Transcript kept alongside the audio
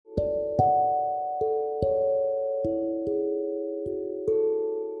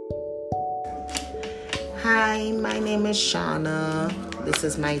Hi, my name is Shauna. This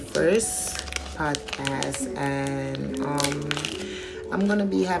is my first podcast, and I'm going to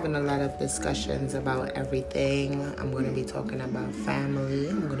be having a lot of discussions about everything. I'm going to be talking about family,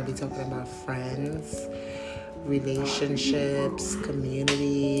 I'm going to be talking about friends, relationships,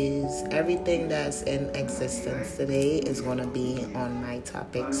 communities, everything that's in existence today is going to be on my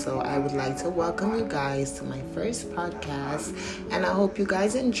topic. So I would like to welcome you guys to my first podcast, and I hope you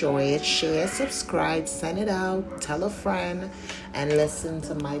guys enjoy it. Share, subscribe, send it out, tell a friend, and listen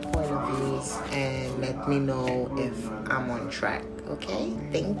to my point of views and let me know if I'm on track. Okay?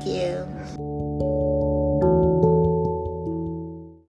 Thank you.